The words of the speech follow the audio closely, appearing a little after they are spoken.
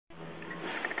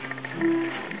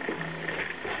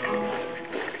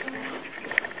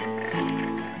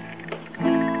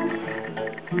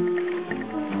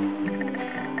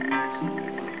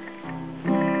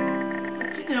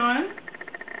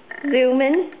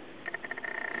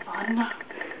on.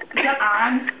 Is that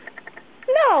on?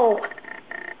 No.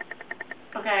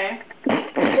 Okay.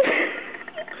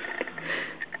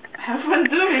 Have fun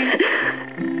doing.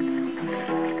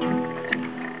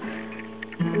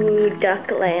 Ooh, duck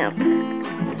lamp.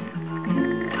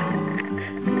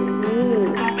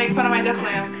 Ooh. Don't make fun of my duck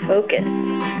lamp. Focus.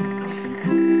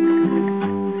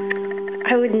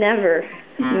 I would never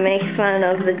make fun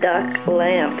of the duck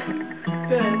lamp.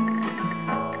 Good.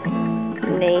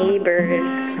 Neighbors.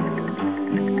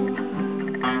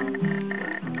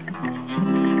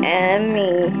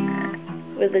 Emmy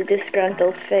with a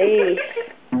disgruntled face.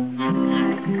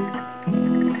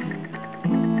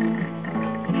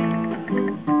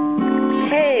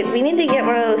 Hey, we need to get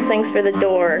one of those things for the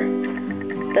door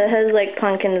that has like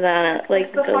pumpkins on it.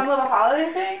 Like the fun little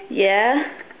holiday thing? Yeah.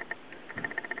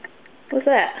 What's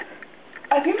that?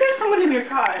 I think there's someone in your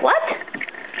car. What?